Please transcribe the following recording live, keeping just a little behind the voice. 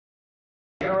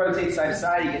You're going to rotate side to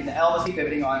side. You get the elbows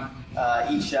pivoting on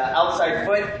each outside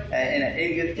foot and at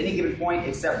any given point,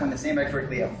 except when the sandbag's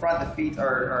directly up front. The feet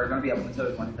are going to be up on the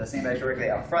toes. When the sandbag's directly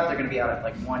up front, they're going to be out at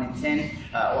like 1 in 10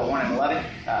 or 1 in 11.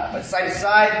 But side to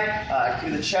side,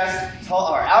 keep the chest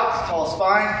tall or out, tall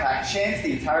spine, back chins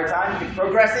the entire time. You can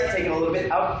progress it, take it a little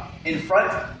bit out in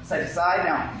front, side to side.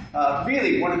 Now,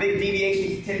 really, one of the big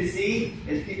deviations you tend to see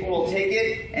is people will take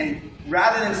it and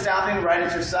rather than stopping right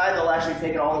at your side, they'll actually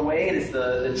take it all the way, and it's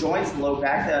the joints, the low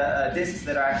back discs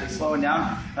that are actually slowing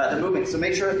down the movement. So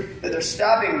make sure that they're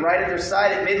stopping right at their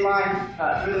side at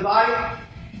midline through the body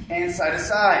and side to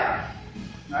side.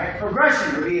 All right,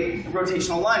 progression would be a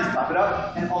rotational lunge. Pop it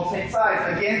up and alternate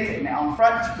sides. Again, take it now in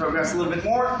front to progress a little bit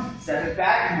more. Step it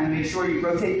back and make sure you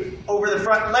rotate over the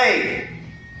front leg.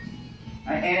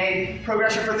 All right, and a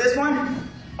progression for this one,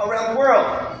 around the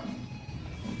world.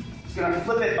 Just going to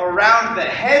flip it around the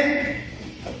head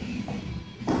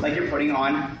like you're putting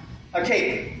on a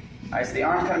cape. All right, so the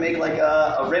arms kind of make like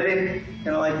a ribbon,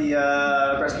 kind of like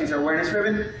the breast cancer awareness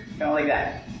ribbon, kind of like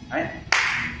that. All right,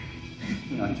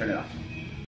 turn it off.